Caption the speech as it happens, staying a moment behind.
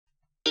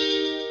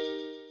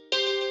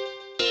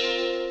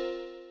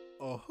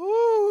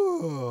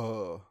Looping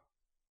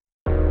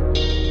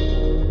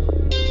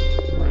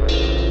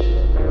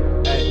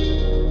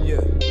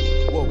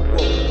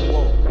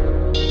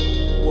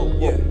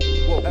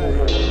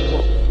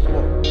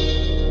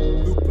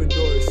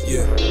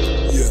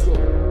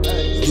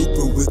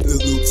with the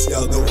loops,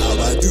 y'all know how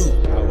I do.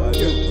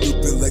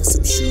 Looping like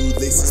some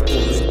shoelaces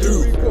pulling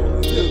through.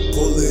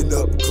 Pulling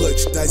up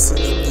clutch, dicing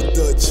up the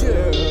Dutch.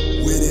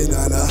 Winning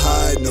on a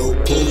high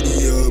note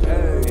podium.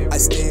 I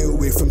stay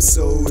away from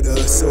sodium.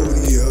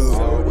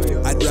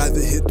 I'd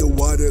rather hit the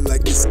water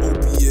like it's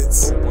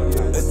opiates.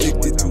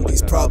 Addicted to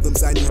these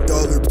problems, I need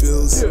dollar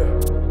bills.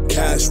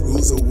 Cash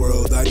rules the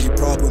world, I need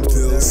problem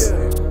pills.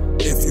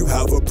 If you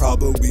have a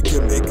problem, we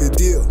can make a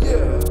deal.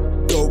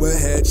 Go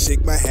ahead,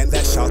 shake my hand,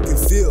 that shock and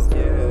feel.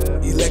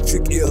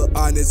 Electric eel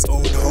on its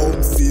own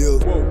home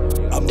field.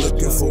 I'm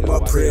looking for my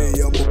prey,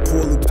 I'm a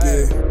polar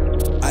bear.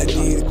 I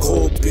need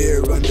cold beer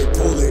under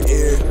polar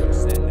air.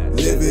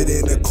 Living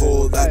in the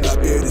cold, I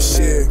got beer to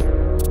share.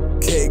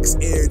 Kegs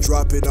air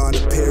dropping on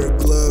a pair of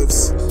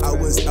gloves. I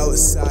was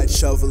outside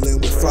shoveling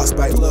with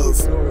frostbite love.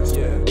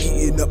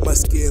 Eating up my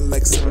skin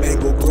like some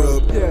mango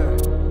grub.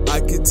 I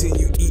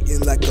continue eating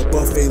like a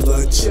buffet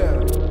lunch.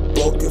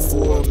 Bulking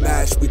for a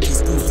mash with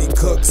these goofy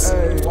cooks.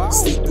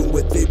 Sleeping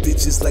with they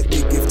bitches like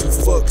they give two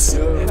fucks.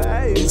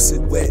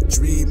 Lucid wet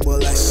dream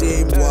while I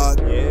shame walk.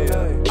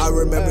 I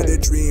remember the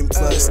dream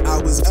plus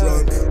I was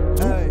drunk.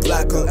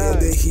 Blackout in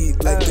the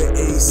heat like the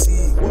AC.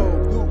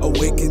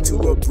 Awaken to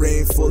a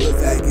brain full of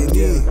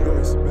agony.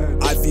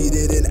 I feed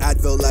it an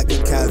Advil like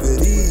a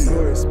cavity.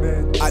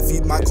 I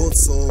feed my cold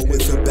soul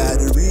with a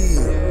battery.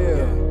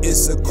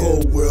 It's a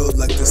cold world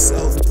like the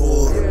South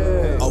Pole.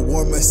 I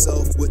warm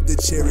myself with the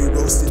cherry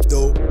roasted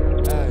dope.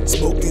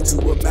 Smoking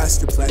to a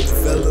master plan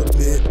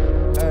development.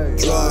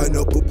 Drawing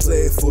up a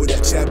play for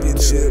that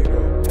championship.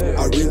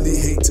 I really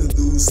hate to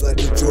lose like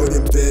a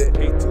Jordan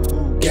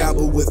bet.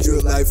 Gamble with your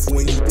life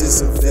when you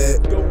diss a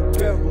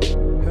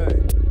vet.